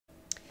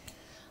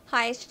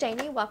Hi, it's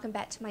Janie. Welcome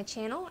back to my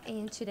channel,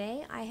 and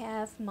today I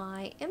have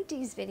my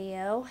empties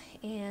video,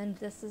 and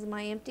this is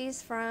my empties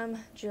from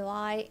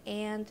July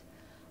and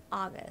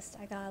August.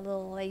 I got a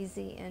little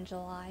lazy in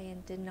July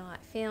and did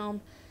not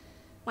film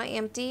my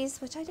empties,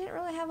 which I didn't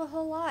really have a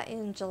whole lot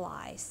in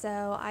July,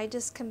 so I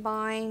just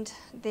combined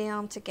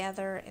them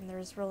together and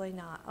there's really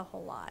not a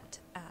whole lot.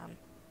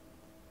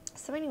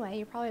 So anyway,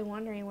 you're probably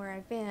wondering where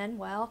I've been.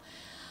 Well,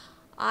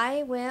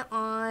 I went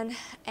on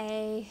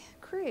a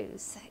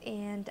cruise,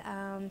 and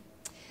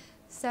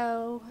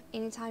so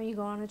anytime you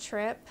go on a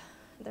trip,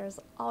 there's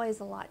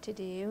always a lot to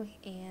do,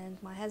 and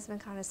my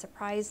husband kind of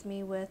surprised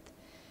me with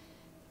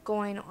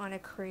going on a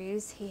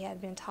cruise. He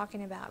had been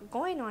talking about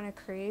going on a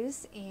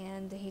cruise,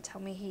 and he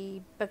told me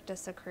he booked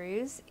us a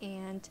cruise.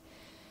 And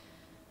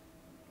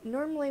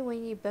normally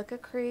when you book a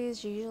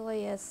cruise,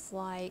 usually it's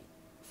like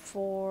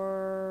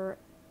for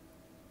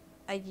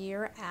a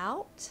year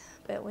out,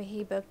 but when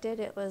he booked it,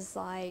 it was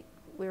like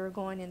we were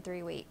going in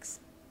 3 weeks.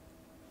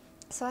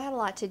 So I had a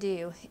lot to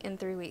do in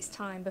 3 weeks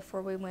time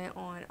before we went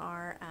on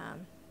our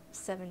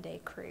 7-day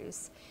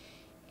cruise,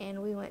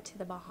 and we went to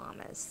the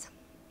Bahamas.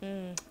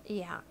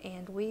 Yeah,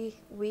 and we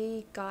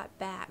got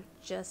back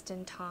just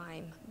in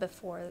time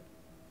before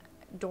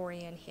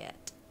Dorian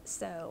hit.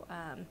 So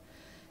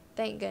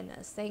thank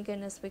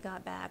goodness we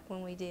got back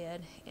when we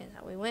did, and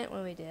that we went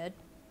when we did,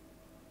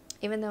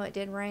 even though it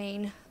did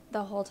rain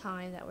the whole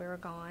time that we were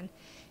gone,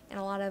 and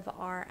a lot of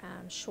our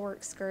shore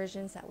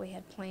excursions that we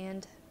had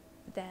planned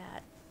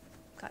that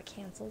got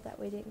canceled, that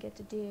we didn't get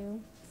to do,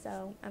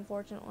 so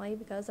unfortunately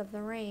because of the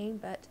rain.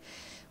 But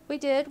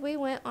we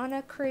went on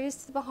a cruise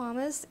to the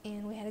Bahamas,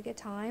 and we had a good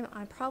time.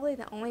 I'm probably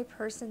the only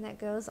person that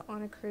goes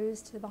on a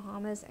cruise to the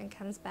Bahamas and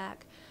comes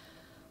back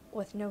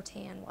with no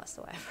tan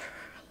whatsoever.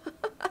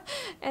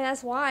 And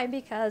that's why,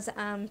 because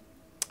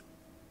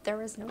there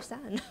was no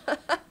sun.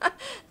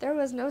 There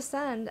was no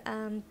sun,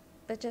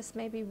 but just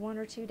maybe 1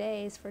 or 2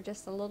 days for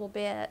just a little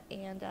bit,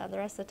 and the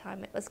rest of the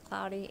time it was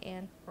cloudy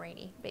and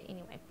rainy. But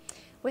anyway,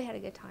 we had a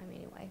good time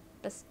anyway,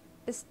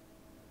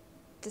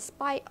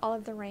 despite all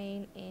of the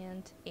rain.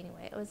 And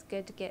anyway, it was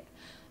good to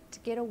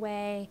get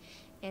away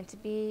and to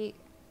be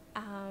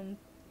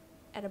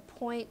at a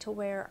point to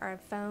where our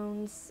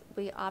phones,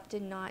 we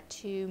opted not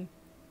to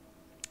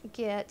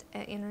get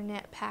an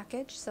internet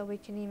package so we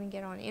can even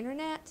get on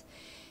internet.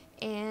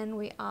 And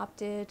we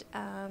opted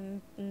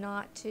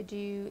not to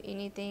do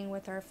anything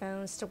with our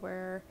phones to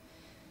where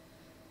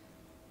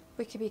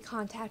we could be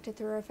contacted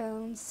through our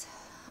phones.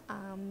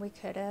 We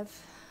could have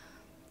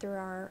through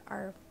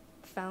our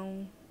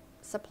phone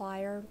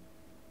supplier,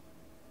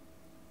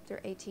 through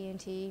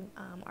AT&T.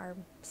 Our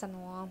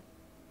son-in-law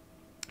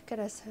could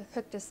have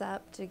hooked us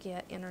up to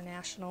get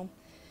international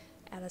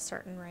at a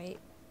certain rate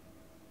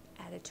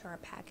added to our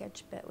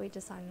package, but we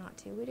decided not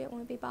to. We didn't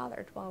want to be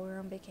bothered while we were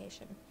on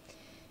vacation.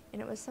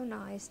 And it was so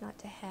nice not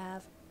to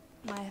have,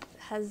 my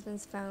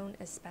husband's phone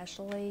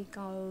especially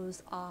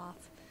goes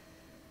off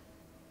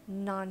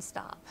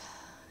nonstop,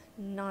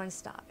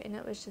 and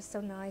it was just so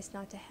nice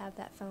not to have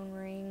that phone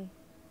ring,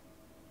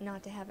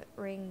 not to have it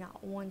ring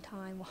not one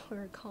time while we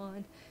were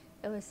gone.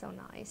 It was so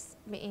nice.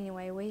 But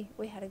anyway,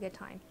 we had a good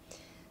time.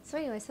 So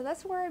anyway, so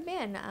that's where I've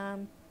been.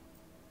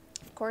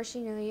 Of course,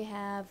 you know, you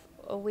have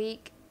a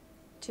week,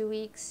 2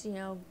 weeks, you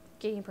know,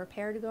 getting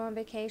prepared to go on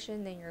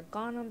vacation, then you're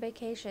gone on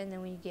vacation,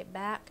 then when you get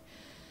back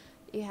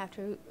you have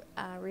to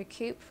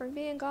recoup from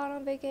being gone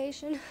on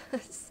vacation.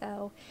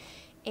 So,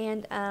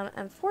 and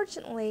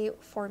unfortunately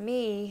for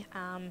me,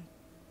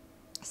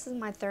 this is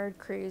my 3rd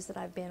cruise that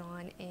I've been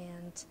on,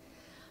 and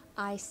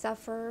I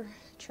suffer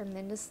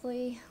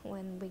tremendously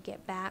when we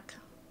get back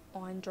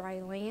on dry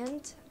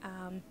land.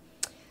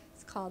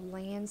 It's called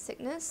land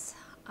sickness.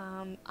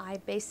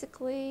 I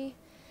basically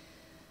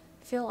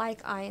feel like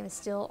I am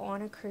still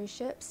on a cruise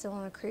ship, still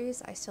on a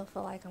cruise. I still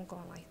feel like I'm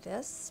going like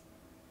this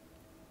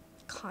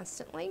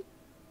constantly.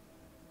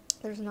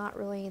 There's not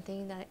really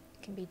anything that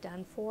can be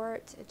done for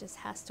it. It just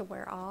has to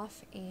wear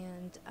off,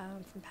 and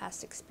from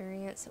past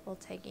experience, it will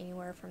take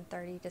anywhere from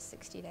 30 to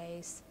 60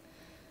 days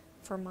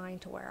for mine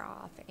to wear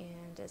off,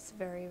 and it's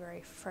very,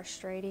 very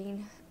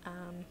frustrating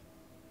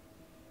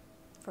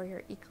for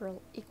your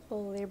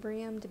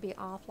equilibrium to be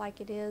off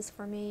like it is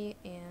for me.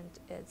 And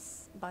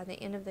it's, by the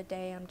end of the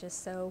day, I'm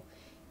just so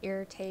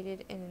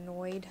irritated and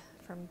annoyed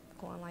from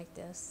going like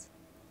this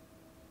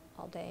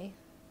all day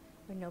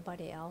when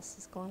nobody else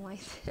is going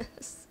like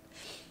this.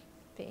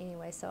 But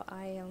anyway, so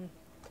I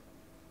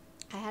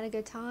had a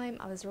good time.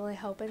 I was really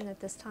hoping that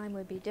this time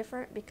would be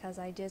different, because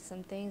I did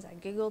some things, I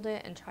googled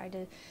it and tried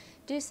to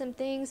do some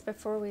things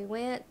before we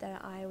went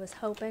that I was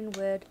hoping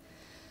would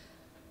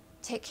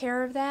take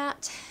care of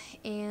that,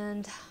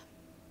 and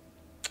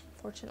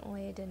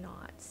fortunately it did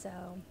not. So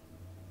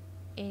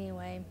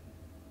anyway,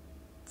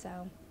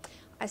 so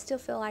I still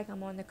feel like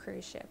I'm on the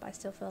cruise ship. I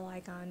still feel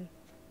like I'm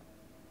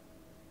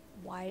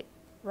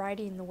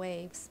riding the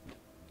waves.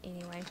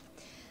 Anyway,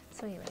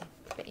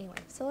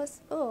 so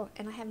let's, oh,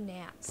 and I have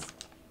gnats.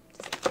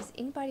 Is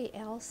anybody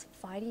else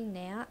fighting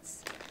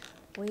gnats?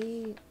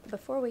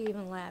 Before we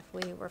even left,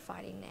 we were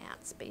fighting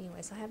gnats. But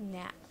anyways, I have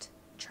gnat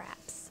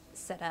traps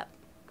set up.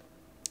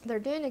 They're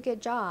doing a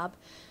good job,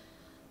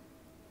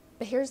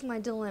 but here's my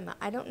dilemma.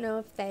 I don't know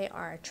if they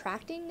are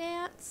attracting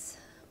gnats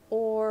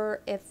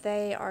or if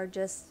they are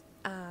just,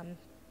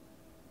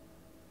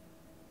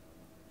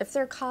 if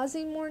they're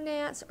causing more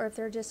gnats or if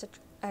they're just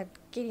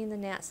getting the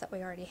gnats that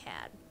we already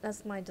had.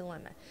 That's my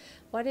dilemma.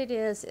 What it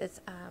is,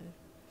 it's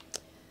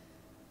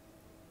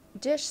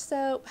dish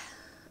soap.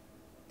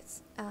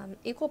 It's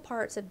equal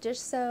parts of dish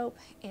soap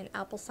and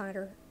apple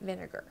cider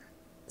vinegar.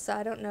 So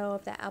I don't know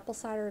if that apple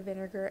cider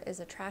vinegar is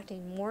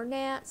attracting more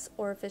gnats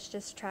or if it's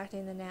just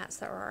attracting the gnats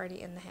that are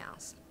already in the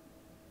house.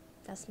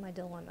 That's my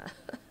dilemma.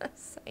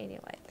 So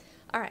anyway,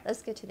 all right,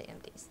 let's get to the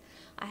empties.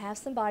 I have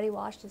some body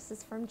wash. This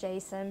is from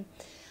Jason.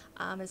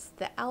 It's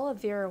the aloe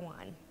vera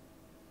one.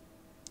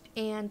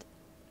 And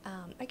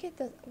I get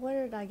this,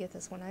 where did I get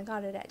this one? I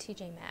got it at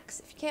TJ Maxx.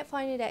 If you can't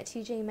find it at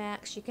TJ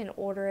Maxx, you can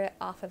order it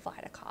off of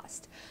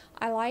Vitacost.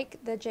 I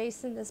like the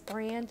Jason, this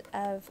brand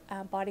of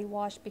body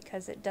wash,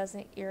 because it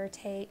doesn't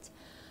irritate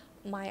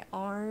my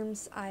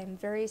arms. I'm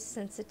very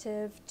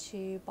sensitive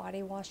to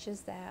body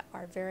washes that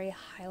are very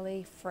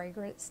highly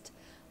fragranced,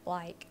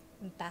 like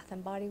Bath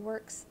and Body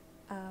Works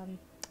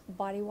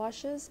body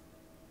washes.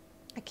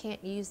 I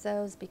can't use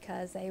those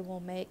because they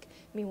will make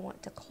me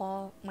want to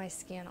claw my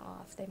skin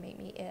off. They make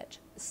me itch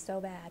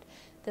so bad.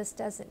 This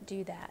doesn't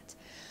do that.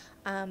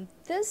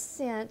 This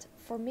scent,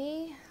 for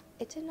me,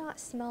 it did not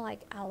smell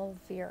like aloe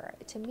vera.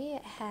 To me,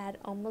 it had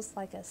almost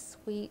like a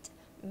sweet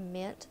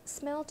mint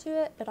smell to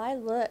it, but I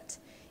looked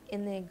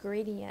in the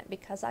ingredient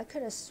because I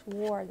could have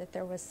swore that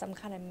there was some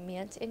kind of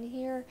mint in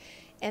here,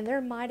 and there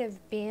might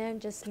have been,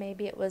 just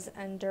maybe it was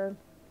under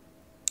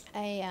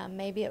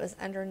maybe it was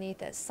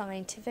underneath a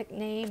scientific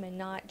name and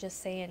not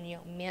just saying, you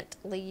know, mint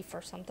leaf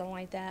or something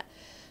like that.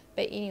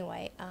 But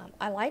anyway,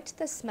 I liked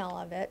the smell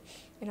of it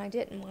and I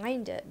didn't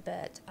mind it,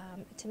 but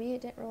to me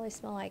it didn't really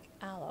smell like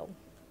aloe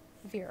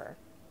vera.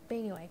 But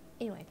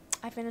anyway,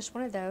 I finished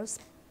one of those.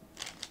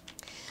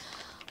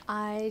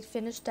 I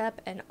finished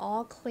up an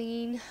all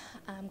clean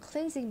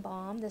cleansing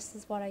balm. This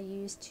is what I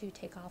use to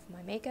take off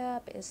my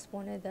makeup. It's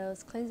one of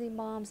those cleansing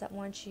balms that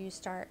once you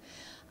start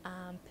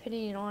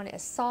putting it on,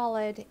 it's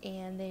solid,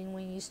 and then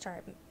when you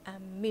start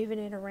moving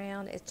it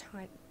around, it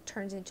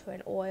turns into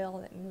an oil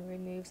that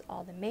removes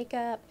all the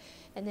makeup,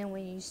 and then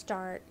when you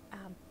start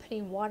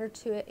putting water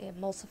to it, it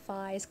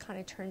emulsifies, kind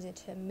of turns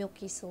into a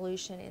milky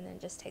solution, and then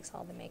just takes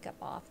all the makeup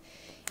off.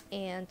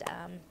 And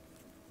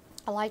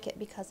I like it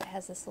because it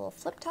has this little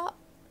flip top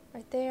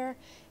right there,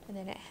 and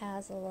then it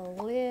has a little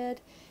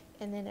lid,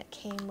 and then it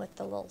came with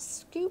the little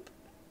scoop.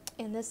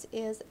 And this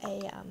is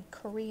a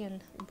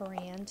Korean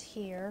brand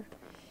here,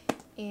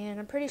 and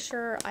I'm pretty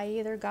sure I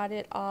either got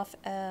it off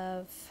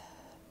of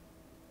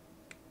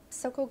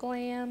Soko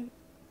Glam,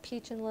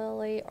 Peach and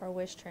Lily, or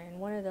Wish Trend,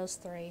 one of those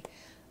three,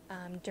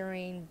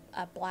 during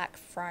a Black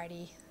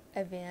Friday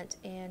event.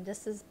 And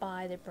this is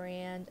by the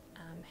brand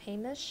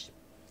Hamish,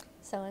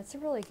 so it's a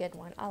really good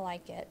one. I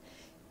like it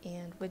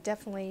and would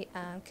definitely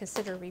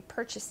consider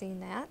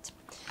repurchasing that.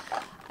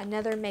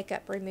 Another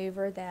makeup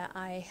remover that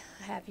I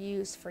have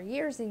used for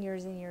years and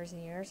years and years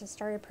and years. I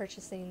started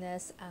purchasing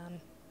this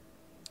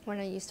when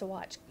I used to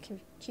watch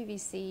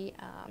QVC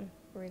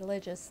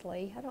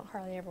religiously. I don't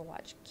hardly ever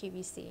watch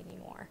QVC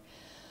anymore.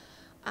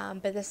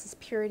 But this is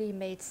Purity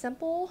Made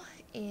Simple,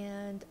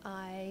 and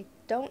I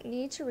don't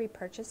need to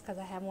repurchase because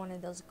I have one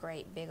of those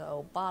great big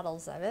old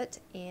bottles of it,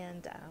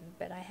 and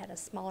but I had a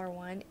smaller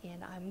one,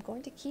 and I'm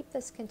going to keep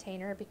this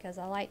container because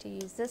I like to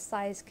use this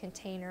size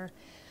container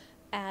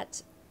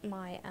at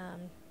my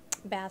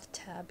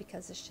bathtub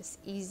because it's just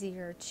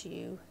easier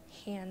to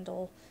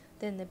handle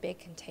than the big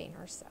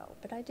container. So,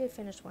 but I did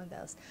finish one of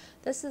those.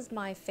 This is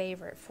my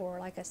favorite for,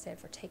 like I said,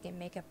 for taking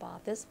makeup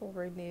off. This will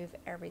remove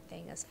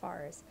everything as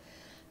far as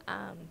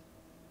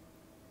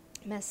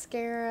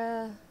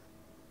mascara,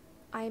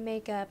 eye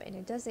makeup, and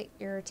it doesn't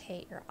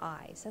irritate your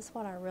eyes. That's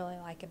what I really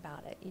like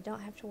about it. You don't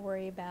have to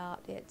worry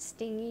about it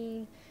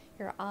stinging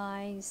your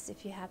eyes.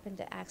 If you happen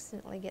to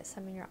accidentally get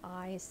some in your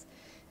eyes,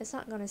 it's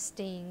not going to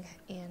sting,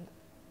 and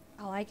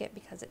I like it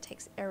because it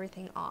takes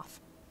everything off.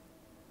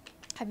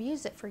 I've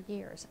used it for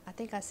years. I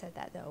think I said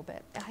that though,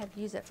 but I have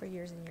used it for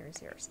years and years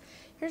and years.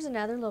 Here's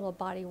another little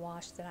body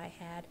wash that I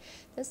had.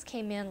 This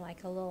came in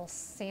like a little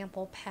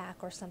sample pack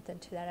or something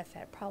to that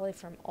effect, probably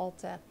from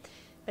Ulta.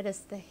 But it's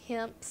the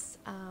Hemp's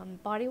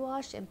body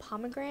wash in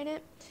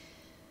pomegranate.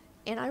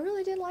 And I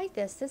really did like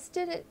this. This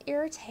didn't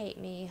irritate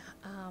me.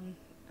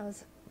 I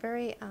was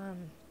very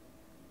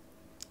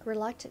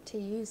reluctant to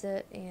use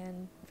it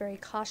and very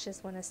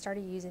cautious when I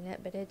started using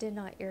it, but it did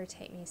not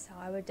irritate me. So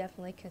I would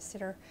definitely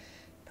consider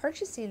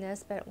purchasing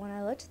this, but when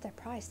I looked at the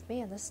price,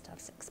 man, this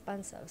stuff's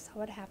expensive, so I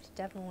would have to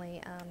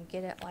definitely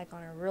get it like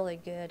on a really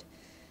good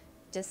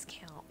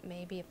discount,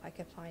 maybe if I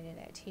could find it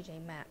at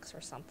TJ Maxx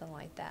or something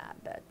like that.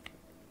 But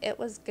it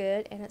was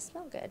good and it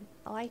smelled good.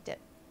 I liked it.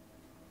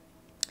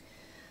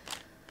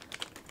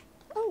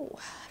 Oh,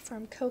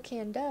 from Coke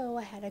and Dough,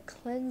 I had a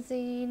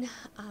cleansing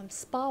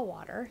spa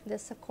water.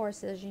 This, of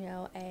course, is, you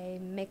know, a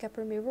makeup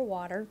remover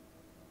water,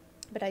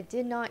 but I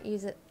did not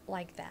use it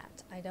like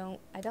that. I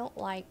don't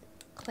like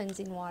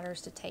cleansing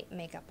waters to take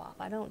makeup off.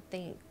 I don't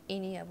think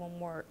any of them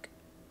work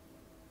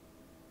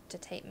to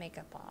take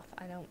makeup off.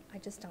 I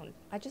just don't.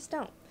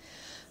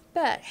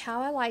 But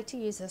how I like to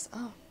use this,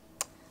 oh,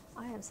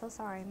 I am so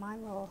sorry. My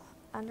little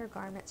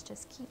undergarments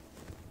just keep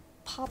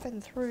popping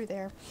through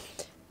there.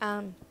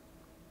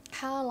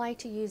 How I like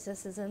to use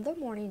this is in the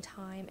morning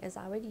time is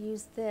I would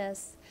use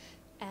this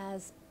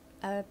as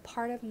a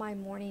part of my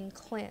morning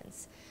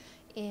cleanse.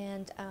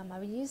 And I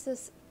would use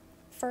this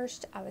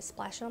first. I would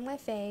splash it on my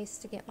face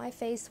to get my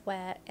face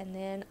wet, and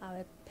then I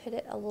would put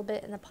it a little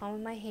bit in the palm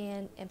of my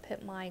hand and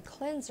put my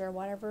cleanser,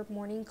 whatever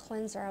morning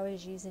cleanser I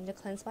was using to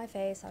cleanse my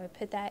face, I would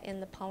put that in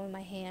the palm of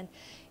my hand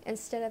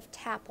instead of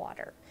tap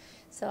water.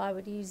 So I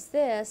would use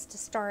this to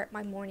start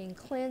my morning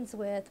cleanse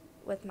with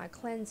my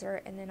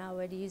cleanser, and then I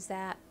would use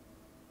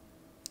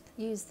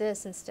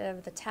this instead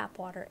of the tap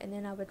water, and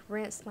then I would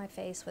rinse my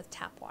face with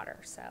tap water.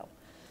 So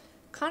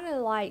kind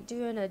of like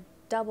doing a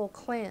double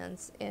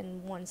cleanse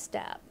in one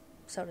step,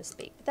 so to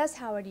speak. But that's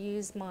how I'd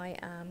use my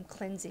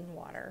cleansing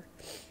water.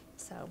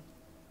 So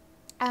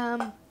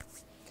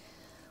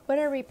would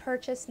I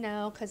repurchase?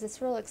 No, because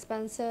it's real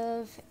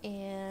expensive,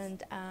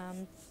 and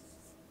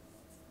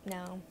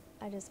no,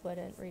 I just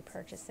wouldn't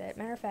repurchase it.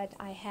 Matter of fact,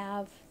 I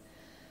have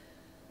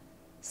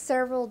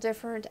several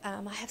different,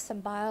 I have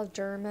some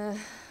Bioderma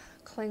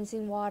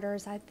cleansing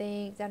waters, I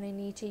think, that I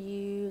need to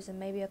use, and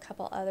maybe a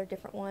couple other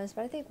different ones.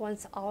 But I think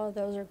once all of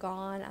those are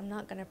gone, I'm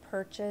not going to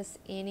purchase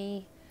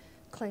any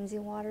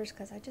cleansing waters,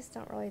 because I just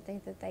don't really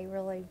think that they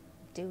really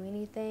do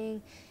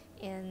anything.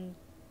 And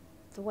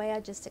the way I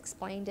just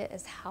explained it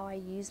is how I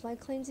use my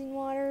cleansing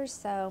waters,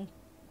 so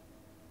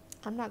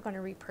I'm not going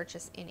to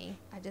repurchase any.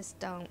 I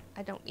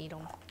don't need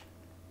them.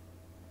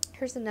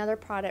 Here's another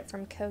product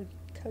from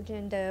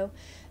Kojendo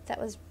that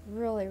was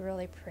really,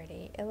 really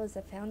pretty. It was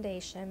a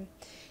foundation,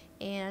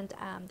 and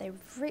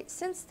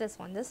since this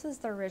was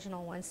the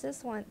original one.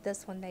 This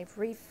one they've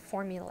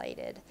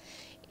reformulated,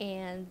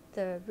 and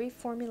the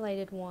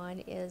reformulated one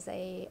is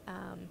a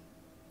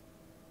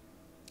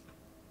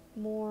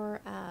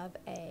more of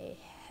a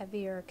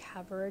heavier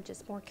coverage.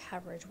 It's more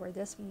coverage, where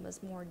this one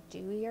was more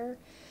dewier.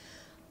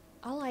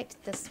 I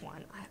liked this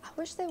one. I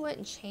wish they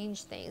wouldn't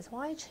change things.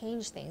 Why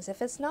change things?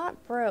 If it's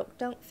not broke,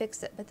 don't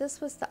fix it. But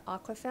this was the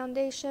Aqua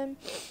Foundation,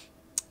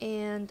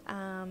 and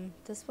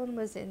this one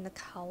was in the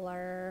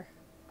color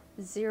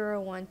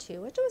 012,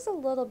 which was a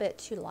little bit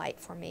too light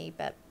for me,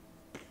 but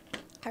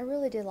I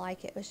really did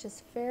like it. It was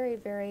just very,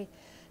 very,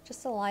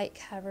 just a light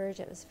coverage.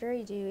 It was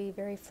very dewy,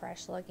 very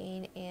fresh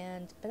looking,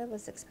 but it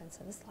was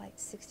expensive. It was like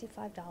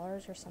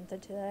 $65 or something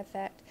to that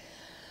effect.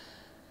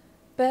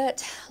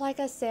 But like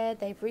I said,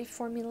 they've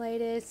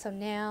reformulated, so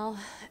now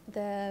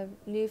the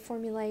new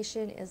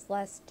formulation is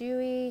less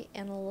dewy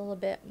and a little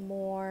bit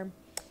more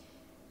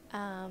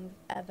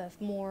of a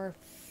more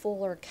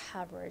fuller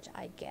coverage,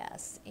 I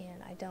guess.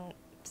 And I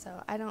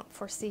don't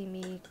foresee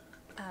me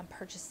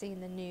purchasing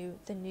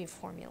the new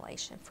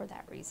formulation for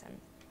that reason.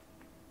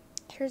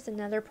 Here's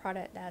another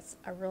product that's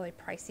a really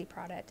pricey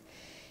product,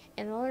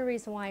 and the only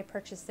reason why I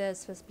purchased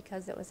this was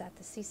because it was at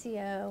the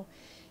CCO,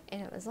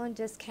 and it was on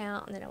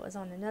discount, and then it was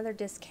on another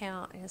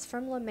discount, and it's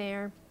from La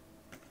Mer,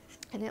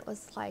 and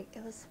it's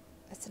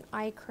an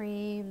eye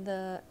cream,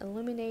 the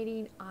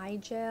illuminating eye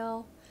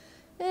gel.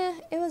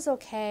 It was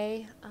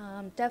okay.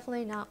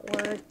 Definitely not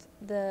worth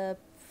the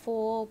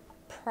full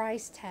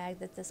price tag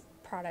that this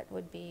product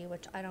would be,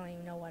 which I don't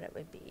even know what it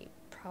would be.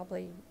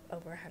 Probably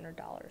over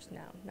 $100.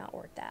 No, not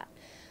worth that.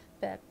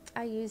 But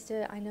I used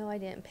it. I know I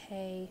didn't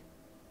pay,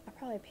 I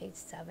probably paid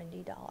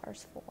 $70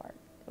 for it.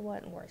 It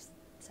wasn't worth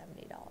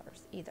 $70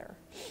 either.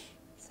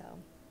 So,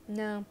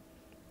 no,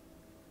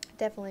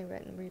 definitely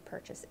wouldn't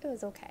repurchase. It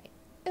was okay.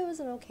 It was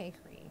an okay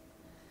cream.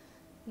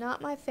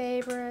 Not my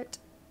favorite,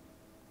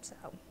 so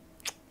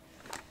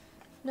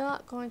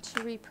not going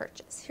to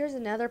repurchase. Here's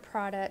another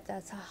product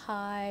that's a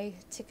high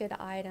ticket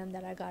item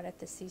that I got at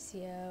the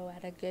CCO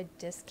at a good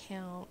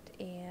discount,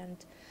 and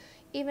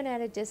even at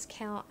a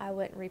discount I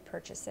wouldn't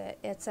repurchase it.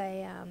 It's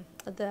the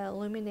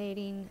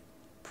illuminating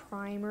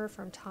primer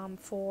from Tom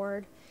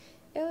Ford.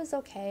 It was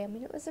okay. I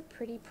mean, it was a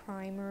pretty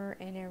primer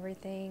and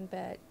everything,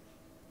 but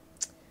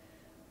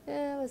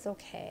it was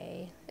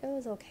okay. It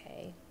was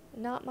okay.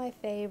 Not my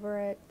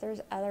favorite. There's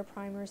other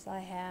primers that I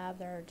have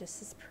that are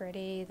just as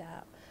pretty,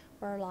 that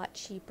were a lot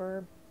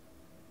cheaper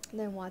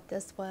than what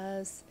this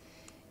was.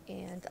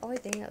 And the only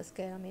thing that was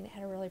good, I mean, it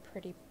had a really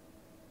pretty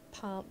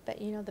pump,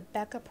 but you know, the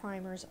Becca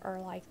primers are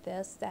like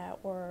this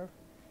that were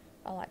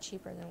a lot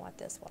cheaper than what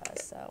this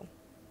was. So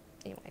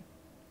anyway,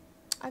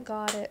 I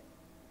got it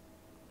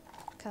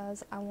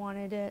because I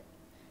wanted it,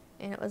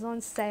 and it was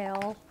on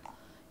sale.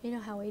 You know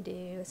how we do.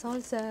 It's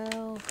on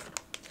sale.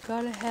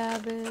 Gotta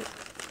have it.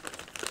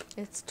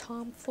 It's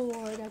Tom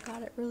Ford. I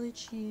got it really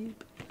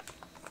cheap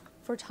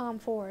for Tom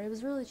Ford. It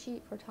was really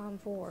cheap for Tom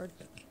Ford.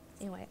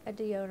 Anyway, a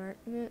deodorant.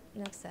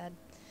 Enough said.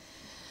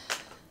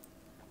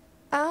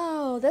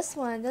 Oh, this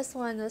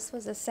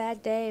was a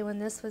sad day when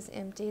this was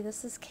empty.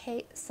 This is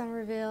Kate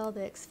Somerville,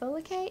 the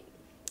Exfoliate.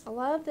 I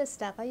love this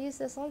stuff. I use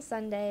this on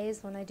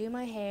Sundays when I do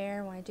my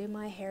hair, when I do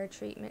my hair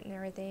treatment and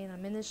everything, and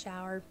I'm in the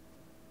shower.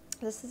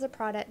 This is a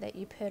product that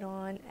you put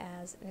on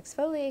as an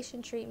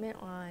exfoliation treatment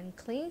on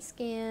clean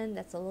skin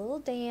that's a little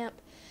damp,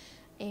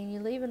 and you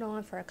leave it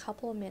on for a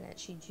couple of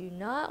minutes. You do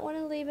not want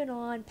to leave it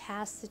on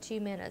past the 2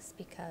 minutes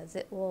because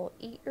it will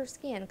eat your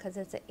skin, because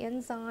it's an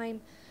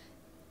enzyme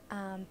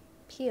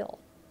peel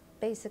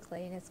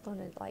basically, and it's going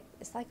to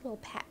it's like little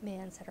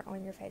Pac-Mans that are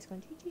on your face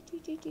going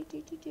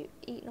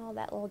eating all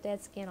that little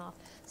dead skin off.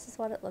 This is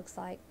what it looks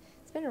like.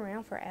 It's been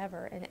around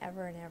forever and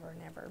ever and ever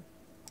and ever.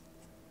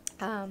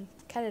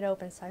 Cut it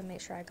open so I make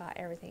sure I got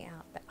everything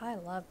out, but I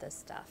love this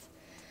stuff,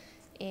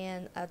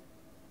 and a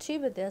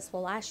tube of this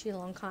will last you a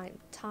long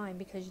time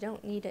because you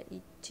don't need it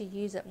to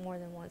use it more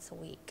than once a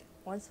week.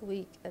 Once a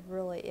week it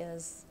really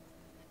is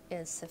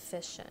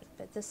sufficient,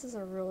 but this is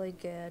a really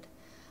good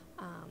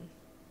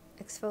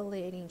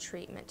exfoliating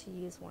treatment to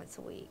use once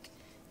a week.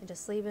 And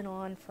just leave it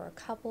on for a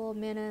couple of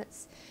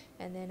minutes,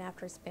 and then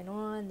after it's been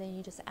on, then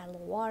you just add a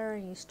little water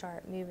and you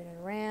start moving it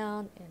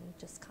around and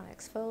just kind of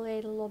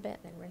exfoliate a little bit,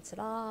 and then rinse it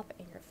off,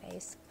 and your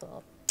face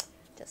will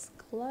just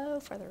glow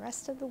for the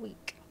rest of the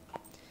week.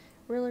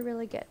 Really,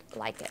 really good.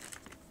 Like it.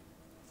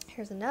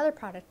 Here's another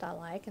product I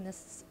like, and this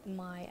is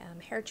my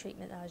hair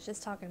treatment that I was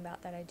just talking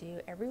about that I do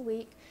every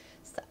week.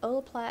 It's the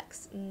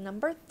Olaplex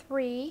number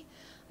 3.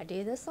 I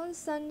do this on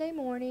Sunday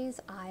mornings.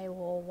 I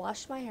will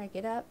wash my hair,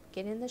 get up,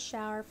 get in the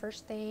shower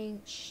first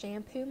thing,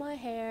 shampoo my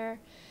hair,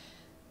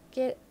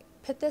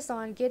 put this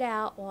on, get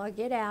out. Well, I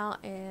get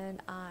out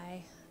and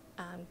I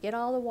get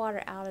all the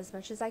water out as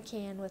much as I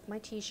can with my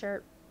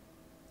t-shirt,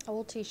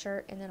 old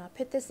t-shirt, and then I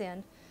put this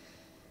in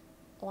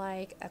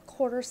like a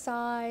quarter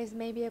size,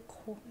 maybe a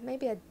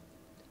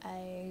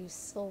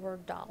silver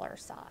dollar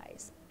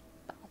size,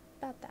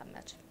 about that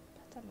much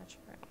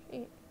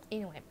around.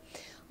 Anyway,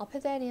 I'll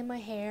put that in my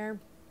hair,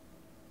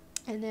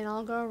 and then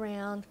I'll go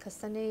around, because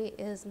Sunday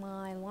is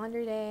my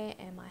laundry day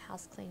and my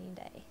house cleaning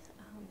day.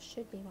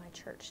 Should be my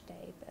church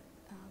day, but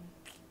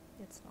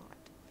it's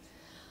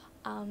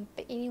not.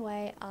 But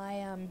anyway,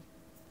 I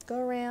go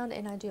around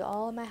and I do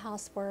all of my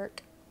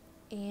housework,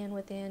 and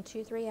within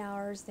 2-3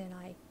 hours, then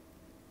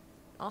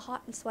all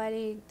hot and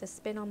sweaty, the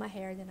spin on my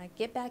hair, then I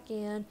get back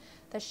in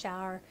the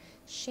shower,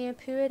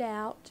 shampoo it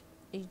out.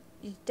 You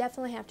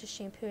definitely have to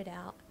shampoo it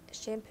out,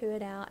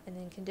 and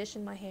then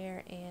condition my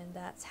hair, and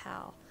that's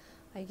how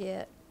I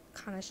get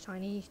kind of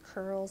shiny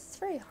curls. It's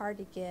very hard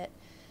to get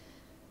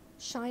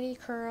shiny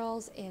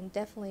curls, and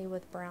definitely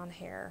with brown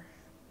hair,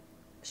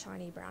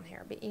 shiny brown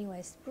hair. But anyway,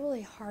 it's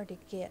really hard to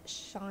get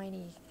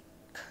shiny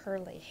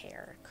curly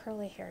hair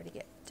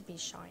to be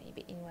shiny.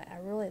 But anyway, I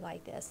really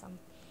like this. I'm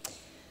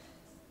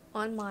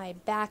on my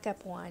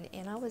backup one,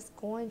 and I was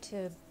going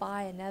to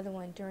buy another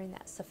one during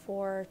that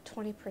Sephora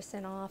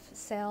 20% off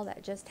sale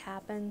that just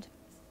happened,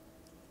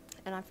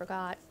 and I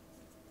forgot.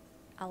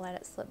 I let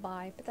it slip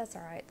by, but that's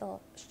alright.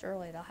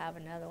 Surely they'll have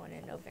another one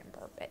in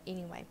November. But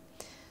anyway,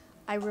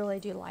 I really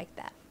do like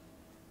that.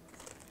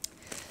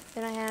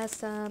 Then I have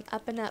some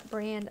Up and Up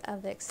brand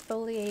of the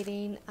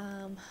exfoliating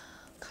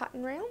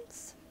cotton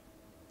rounds.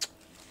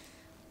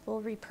 We'll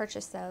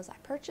repurchase those. I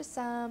purchased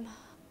some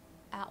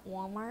at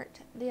Walmart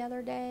the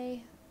other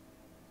day.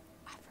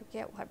 I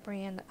forget what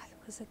brand.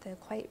 Was it the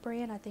Equate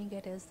brand? I think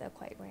it is the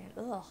Equate brand.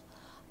 Ugh,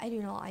 I do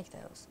not like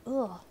those.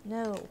 Ugh,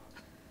 no.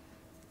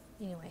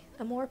 Anyway,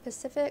 Amore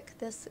Pacific.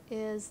 This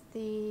is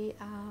the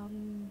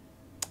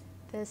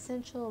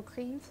Essential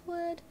Cream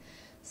Fluid.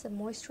 It's a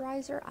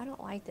moisturizer. I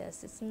don't like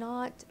this. It's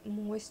not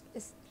moist.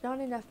 It's not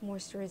enough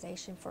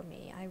moisturization for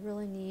me. I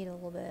really need a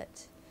little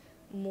bit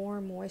more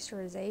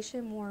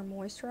moisturization, more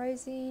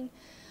moisturizing.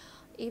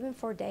 Even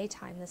for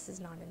daytime, this is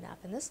not enough.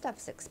 And this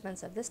stuff's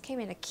expensive. This came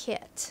in a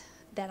kit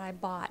that I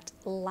bought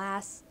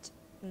last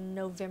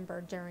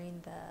November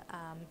during the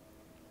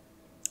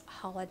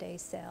holiday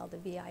sale, the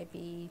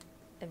VIB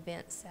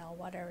event sale,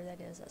 whatever that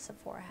is that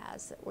Sephora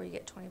has, where you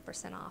get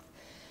 20% off.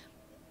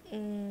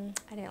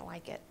 I didn't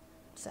like it,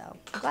 so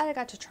I'm glad I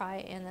got to try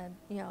it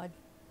in a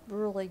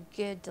really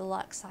good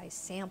deluxe size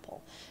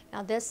sample.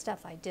 Now this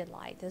stuff I did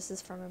like. This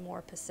is from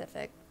Amore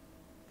Pacific,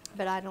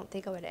 but I don't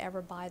think I would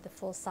ever buy the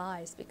full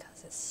size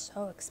because it's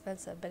so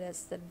expensive. But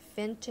it's the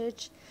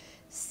Vintage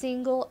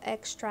Single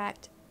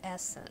Extract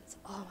Essence.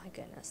 Oh my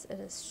goodness,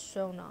 it is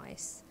so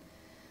nice.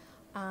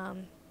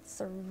 It's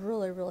a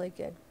really, really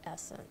good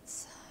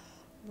essence.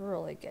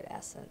 Really good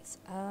essence.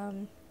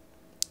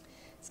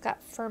 It's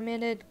got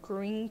fermented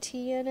green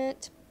tea in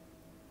it.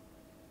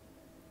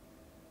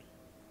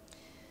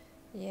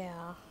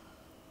 Yeah,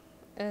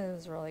 it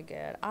was really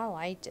good. I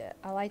liked it.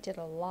 I liked it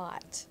a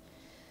lot.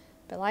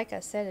 But like I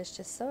said, it's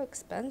just so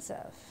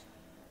expensive.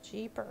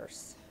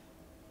 Jeepers.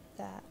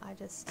 That I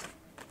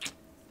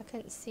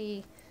couldn't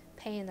see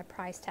paying the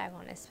price tag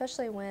on it.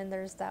 Especially when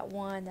there's that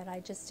one that I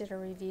just did a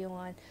review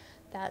on.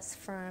 That's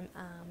from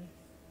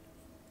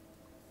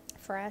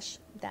Fresh.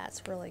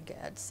 That's really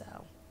good. So,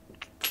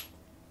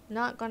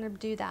 not going to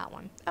do that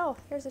one. Oh,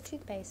 here's a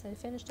toothpaste. I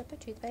finished up a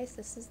toothpaste.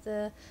 This is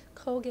the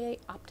Colgate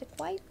Optic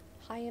White.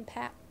 High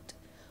Impact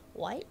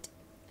White.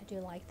 I do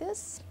like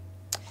this.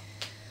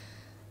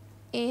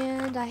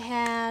 And I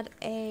had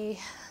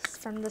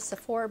from the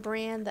Sephora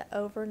brand, the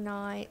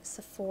Overnight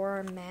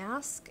Sephora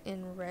Mask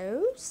in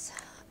Rose.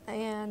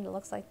 And it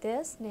looks like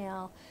this.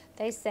 Now,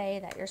 they say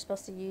that you're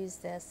supposed to use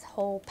this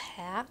whole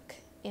pack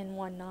in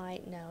one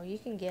night. No, you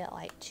can get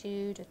like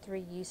 2 to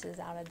 3 uses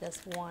out of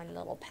this one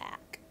little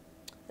pack.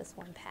 This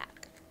one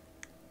pack.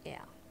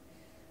 Yeah.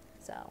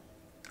 So,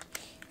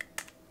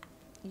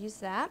 use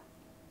that.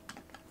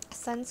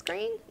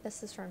 Sunscreen.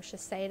 This is from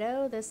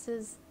Shiseido. This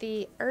is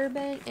the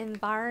Urban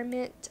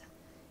Environment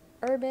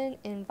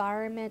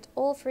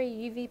Oil-Free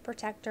UV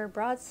Protector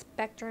Broad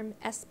Spectrum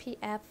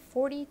SPF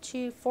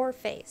 42 for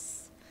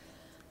Face.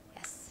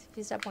 Yes,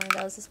 used up one of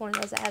those. This is one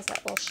of those that has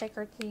that little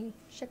shaker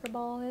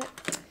ball in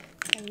it.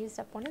 I used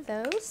up one of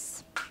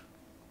those.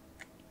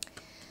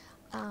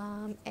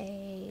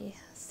 A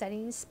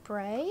setting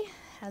spray.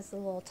 Has the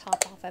little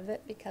top off of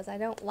it because I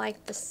don't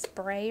like the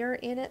sprayer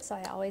in it, so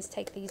I always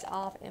take these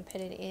off and put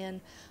it in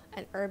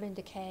an Urban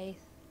Decay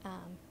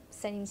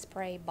setting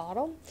spray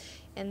bottle.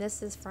 And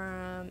this is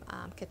from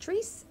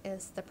Catrice.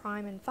 It's the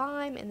Prime and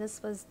Fine, and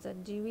this was the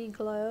Dewy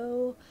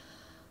Glow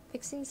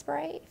fixing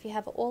spray. If you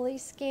have oily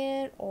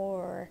skin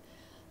or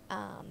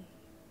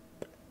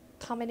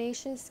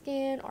combination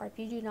skin, or if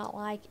you do not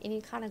like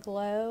any kind of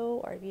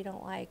glow, or if you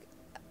don't like,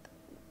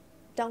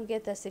 don't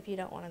get this if you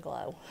don't want to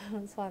glow.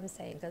 That's what I'm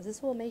saying, because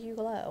this will make you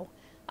glow.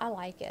 I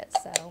like it,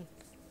 so.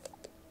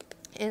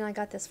 And I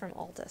got this from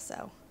Ulta,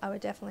 so I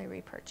would definitely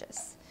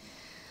repurchase.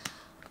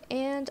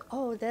 And,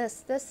 oh,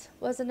 this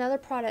was another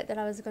product that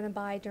I was going to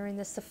buy during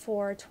the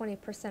Sephora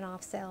 20%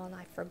 off sale, and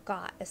I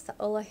forgot. It's the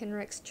Ola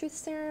Henrik's Truth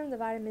Serum, the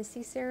vitamin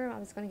C serum. I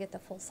was going to get the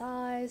full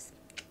size.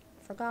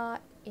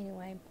 Forgot.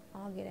 Anyway,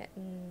 I'll get it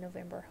in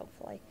November,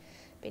 hopefully.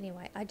 But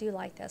anyway, I do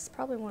like this.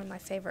 Probably one of my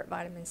favorite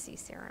vitamin C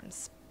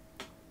serums.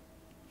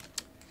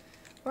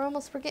 We're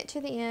getting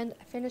to the end.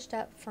 I finished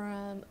up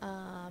from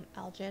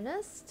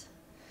Algenist.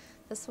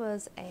 This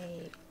was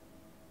a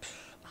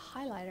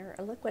highlighter,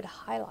 a liquid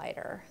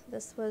highlighter.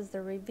 This was the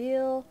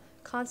Reveal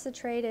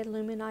Concentrated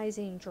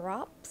Luminizing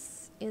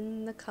Drops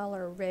in the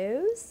color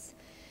Rose.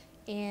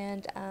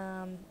 And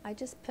I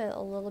just put a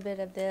little bit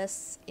of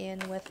this in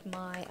with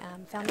my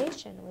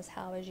foundation, was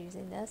how I was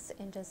using this,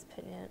 and just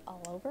putting it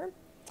all over.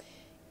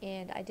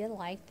 And I did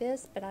like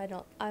this, but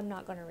I'm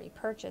not going to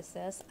repurchase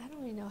this. I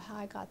don't even know how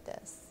I got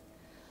this.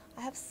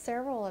 I have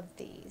several of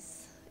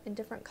these in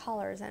different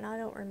colors, and I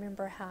don't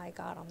remember how I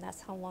got them. That's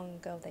how long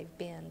ago they've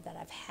been that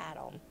I've had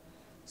them.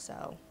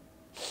 So,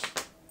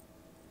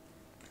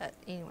 but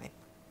anyway.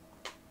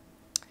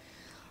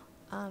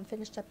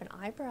 Finished up an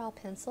eyebrow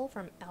pencil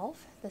from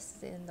e.l.f. This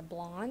is in the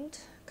blonde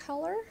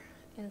color,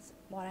 and it's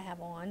what I have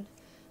on.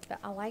 But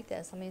I like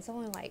this. I mean, it's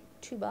only like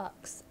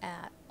 $2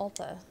 at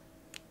Ulta,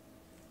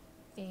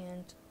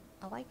 and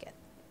I like it.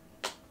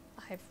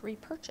 I've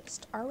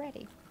repurchased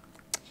already.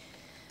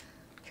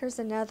 Here's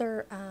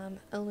another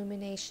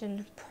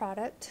illumination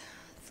product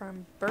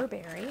from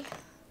Burberry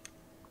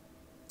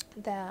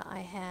that I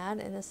had,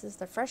 and this is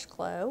the Fresh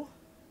Glow,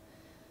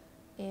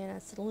 and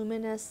it's a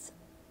luminous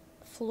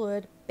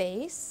fluid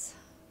base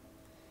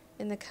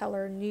in the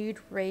color Nude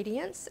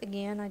Radiance.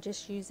 Again, I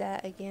just use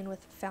that again with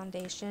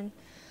foundation.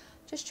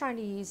 Just trying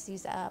to use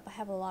these up. I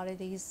have a lot of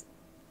these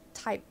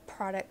type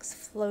products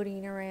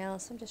floating around,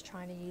 so I'm just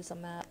trying to use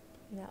them up.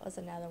 And that was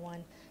another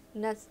one.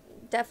 And that's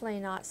definitely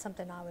not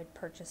something I would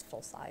purchase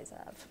full size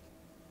of.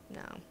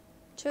 No.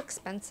 Too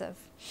expensive.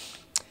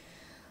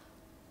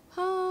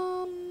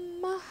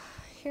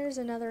 Here's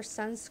another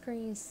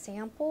sunscreen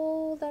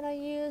sample that I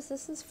use.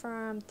 This is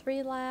from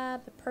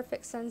 3Lab, the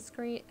Perfect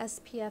Sunscreen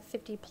SPF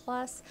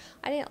 50+.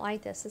 I didn't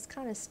like this. It's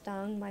kind of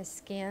stung my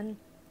skin.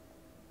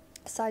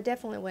 So I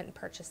definitely wouldn't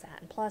purchase that.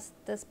 And plus,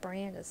 this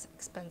brand is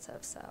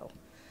expensive, so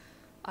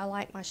I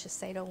like my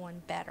Shiseido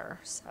one better,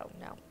 so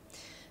no.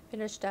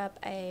 Finished up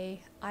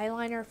a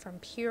eyeliner from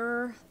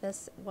Pure.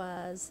 This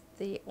was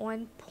the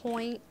On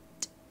Point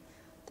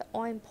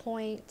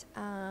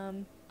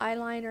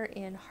eyeliner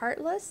in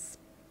Heartless.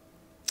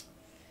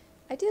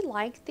 I did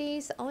like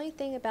these. The only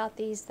thing about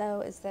these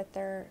though is that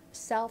they're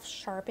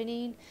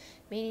self-sharpening,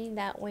 meaning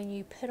that when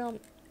you put them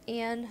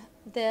in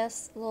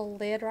this little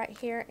lid right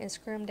here and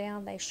screw them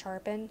down, they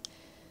sharpen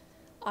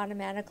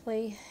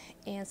automatically,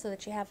 and so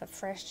that you have a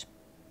fresh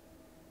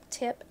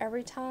tip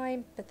every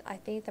time. But I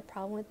think the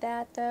problem with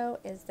that though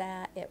is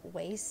that it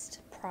wastes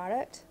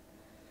product,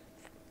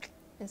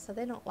 and so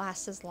they don't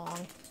last as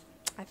long.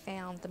 I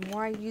found the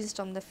more I used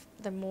them,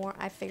 the more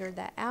I figured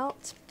that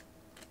out.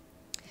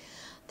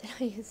 Then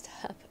I used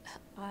up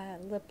a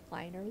lip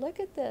liner.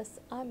 Look at this.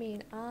 I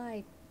mean,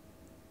 I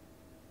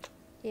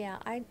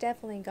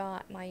definitely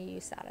got my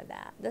use out of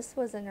that. This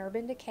was an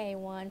Urban Decay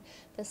one.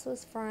 This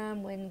was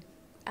from when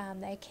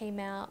they came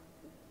out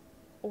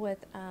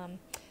with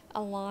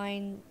a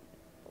line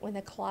when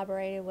they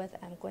collaborated with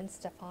Gwen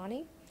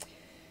Stefani.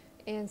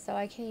 And so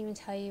I can't even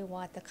tell you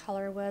what the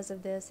color was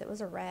of this. It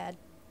was a red.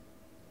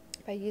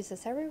 I use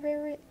this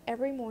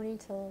every morning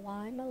to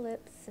line my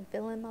lips and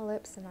fill in my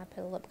lips, and I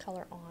put a lip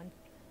color on.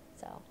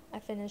 So I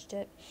finished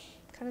it.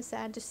 Kind of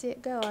sad to see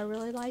it go. I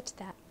really liked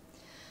that.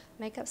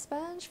 makeup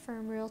sponge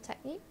from Real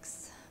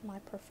Techniques, my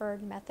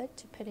preferred method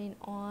to putting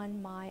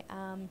on my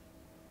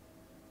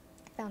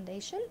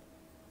foundation.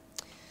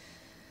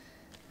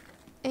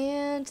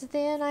 And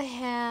then I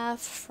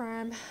have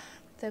from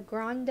the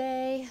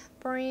Grande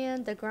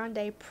brand, the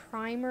Grande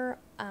Primer,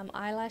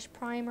 eyelash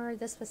primer.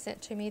 This was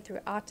sent to me through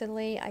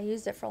Octoly. I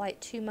used it for like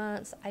 2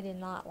 months. I did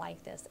not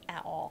like this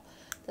at all.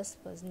 This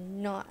was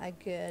not a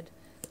good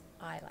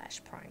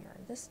eyelash primer.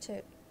 This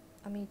took,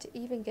 I mean, to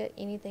even get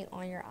anything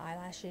on your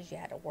eyelashes, you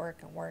had to work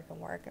and work and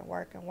work and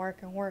work and work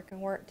and work and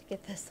work to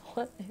get this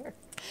on there.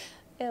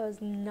 It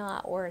was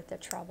not worth the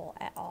trouble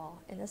at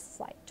all. And this is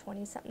like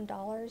 $20-something.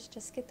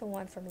 Just get the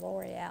one from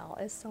L'Oreal.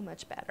 It's so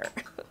much better.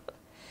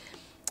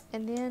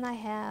 And then I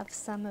have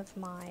some of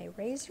my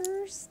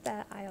razors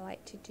that I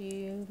like to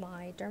do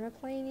my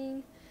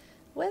dermaplaning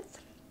with.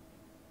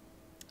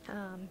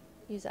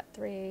 Use up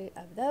 3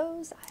 of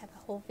those. I have a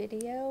whole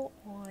video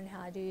on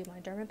how to do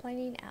my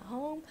dermaplaning at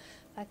home.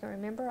 If I can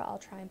remember, I'll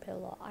try and put a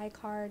little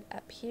iCard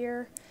up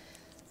here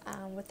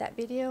with that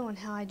video on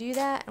how I do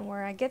that and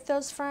where I get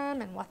those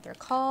from and what they're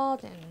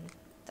called and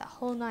the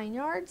whole 9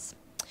 yards.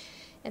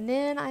 And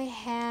then I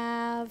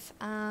have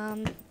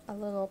a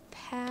little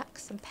pack,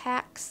 some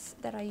packs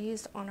that I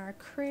used on our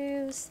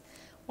cruise.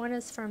 One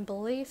is from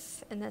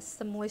Belief, and that's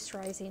the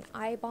moisturizing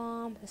eye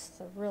balm. This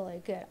is a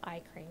really good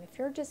eye cream. If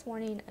you're just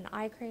wanting an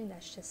eye cream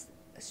that's just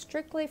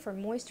strictly for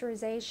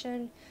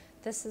moisturization,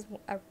 this is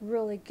a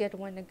really good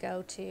one to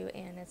go to,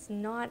 and it's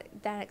not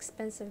that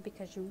expensive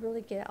because you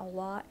really get a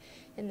lot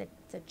in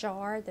the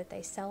jar that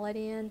they sell it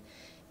in,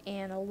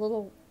 and a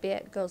little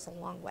bit goes a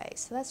long way,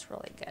 so that's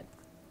really good.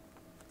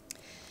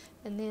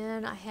 And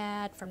then I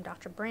had from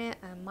Dr. Brandt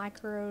a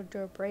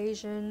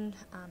microdermabrasion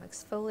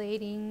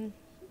exfoliating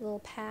little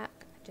pack.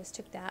 I just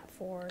took that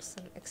for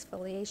some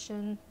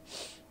exfoliation.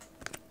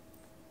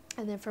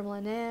 And then from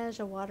Laneige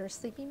a water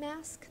sleeping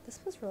mask.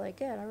 This was really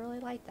good. I really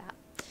like that.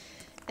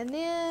 And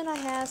then I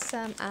have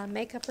some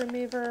makeup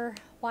remover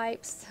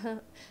wipes.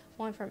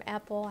 One from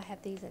Apple. I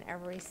have these in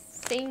every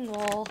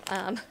single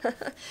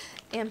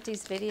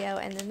Empties video.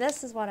 And then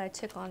this is what I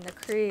took on the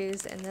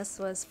cruise, and this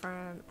was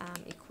from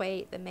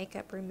Equate, the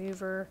makeup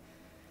remover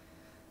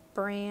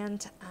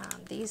brand.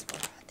 These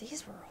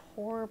were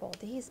horrible.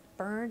 These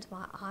burned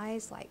my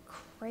eyes like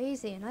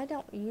crazy, and I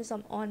don't use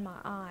them on my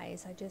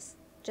eyes. I just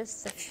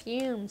the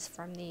fumes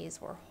from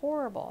these were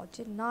horrible. I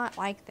did not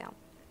like them.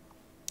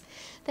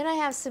 Then I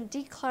have some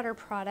declutter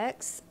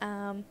products.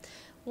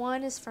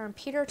 One is from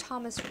Peter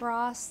Thomas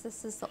Ross.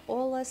 This is the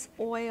Oilless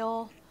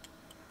Oil.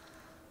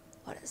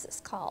 What is this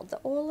called?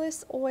 The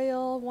Oilless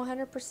Oil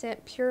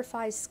 100%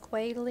 Purified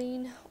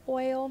Squalene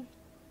Oil.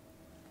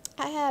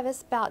 I have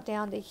it's about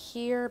down to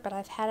here, but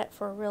I've had it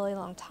for a really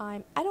long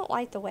time. I don't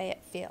like the way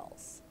it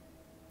feels.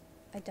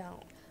 I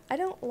don't. I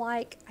don't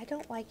like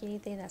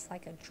anything that's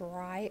like a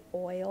dry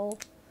oil.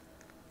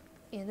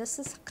 And this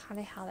is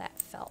kind of how that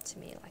felt to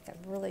me, like a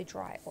really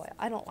dry oil.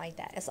 I don't like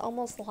that. It's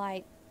almost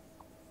like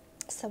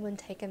someone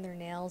taking their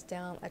nails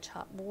down a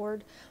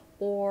chopboard,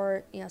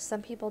 or you know,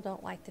 some people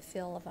don't like the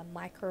feel of a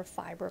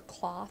microfiber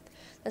cloth.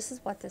 This is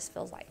what this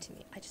feels like to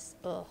me. I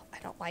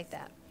don't like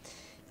that,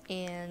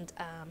 and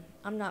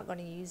I'm not going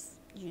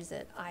to use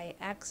it. I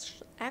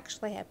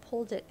actually had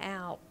pulled it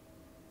out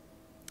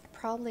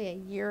probably a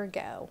year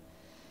ago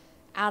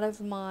out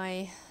of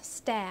my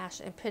stash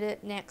and put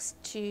it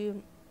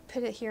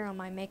here on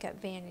my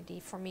makeup vanity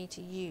for me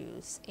to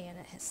use, and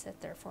it has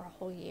sat there for a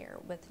whole year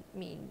with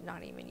me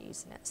not even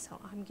using it, so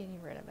I'm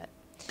getting rid of it.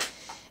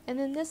 And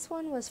then this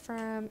one was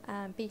from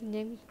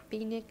Benigma,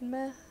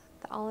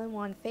 the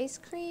all-in-one face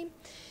cream,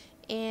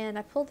 and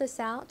I pulled this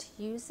out to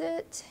use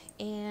it,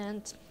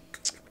 and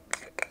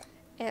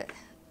it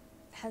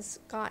has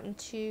gotten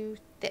too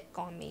thick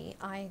on me.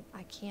 I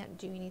can't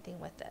do anything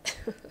with it.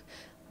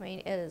 I mean,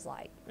 it is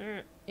like,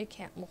 you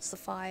can't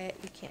emulsify it,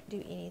 you can't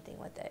do anything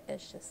with it.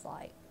 It's just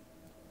like,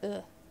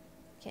 ugh,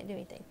 can't do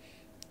anything.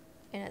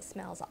 And it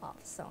smells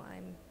off, so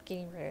I'm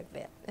getting rid of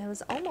it. It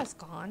was almost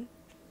gone.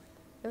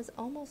 It was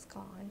almost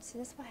gone. See,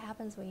 that's what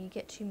happens when you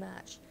get too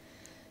much.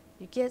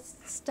 You get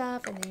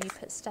stuff, and then you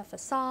put stuff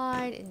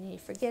aside, and then you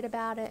forget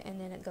about it, and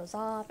then it goes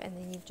off, and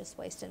then you've just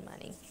wasted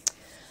money.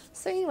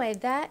 So anyway,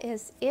 that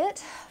is it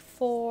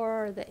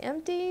for the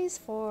Empties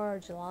for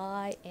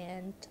July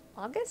and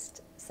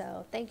August.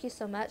 So thank you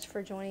so much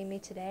for joining me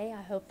today.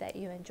 I hope that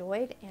you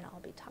enjoyed, and I'll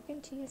be talking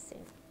to you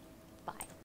soon. Bye.